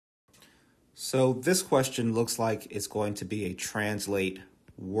So this question looks like it's going to be a translate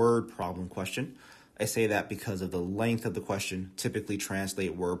word problem question. I say that because of the length of the question. Typically,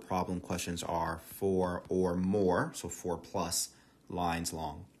 translate word problem questions are 4 or more, so 4+ lines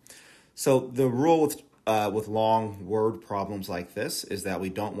long. So the rule with long word problems like this is that we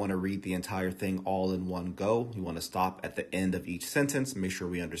don't want to read the entire thing all in one go. We want to stop at the end of each sentence, make sure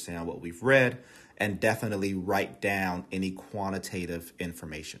we understand what we've read, and definitely write down any quantitative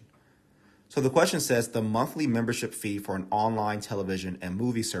information. So the question says the monthly membership fee for an online television and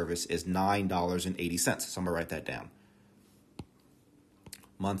movie service is $9.80. So I'm going to write that down.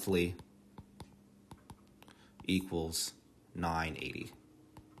 Monthly equals $9.80.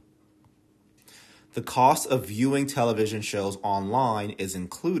 The cost of viewing television shows online is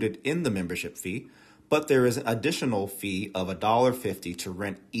included in the membership fee, but there is an additional fee of $1.50 to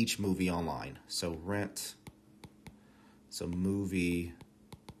rent each movie online. So movie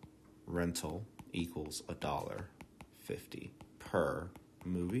rental equals $1.50 per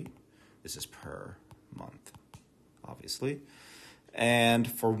movie. This is per month, obviously.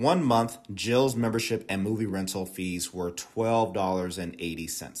 And for 1 month, Jill's membership and movie rental fees were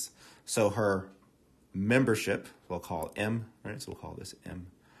 $12.80. So her membership, we'll call M, right? So we'll call this M.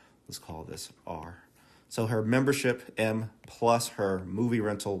 Let's call this R. So her membership, M, plus her movie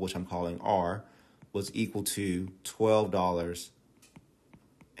rental, which I'm calling R, was equal to $12.80.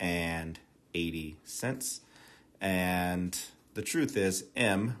 And the truth is,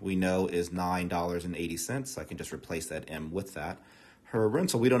 M, we know, is $9.80. I can just replace that M with that. Her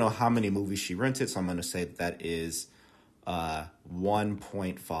rental, we don't know how many movies she rented, so I'm going to say that is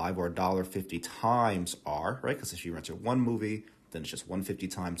 1.5 or $1.50 times R, right? Because if she rented one movie, then it's just $1.50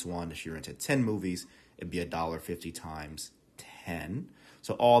 times 1. If she rented 10 movies, it'd be $1.50 times 10.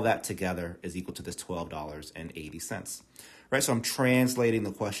 So all that together is equal to this $12.80, right? So I'm translating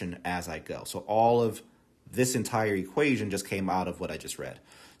the question as I go. So all of this entire equation just came out of what I just read.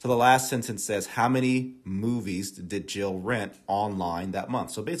 So the last sentence says, how many movies did Jill rent online that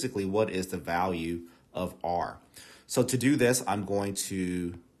month? So basically, what is the value of R? So to do this, I'm going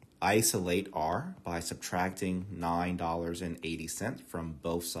to isolate R by subtracting $9.80 from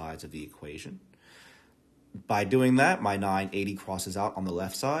both sides of the equation. By doing that, my 980 crosses out on the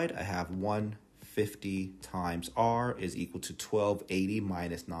left side. I have 150 times R is equal to 1280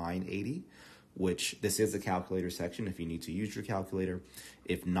 minus 980, which this is the calculator section if you need to use your calculator.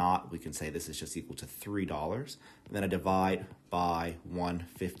 If not, we can say this is just equal to $3. And then I divide by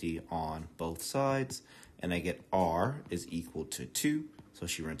 150 on both sides, and I get R is equal to 2. So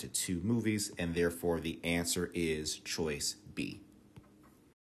she rented 2 movies, and therefore the answer is choice B.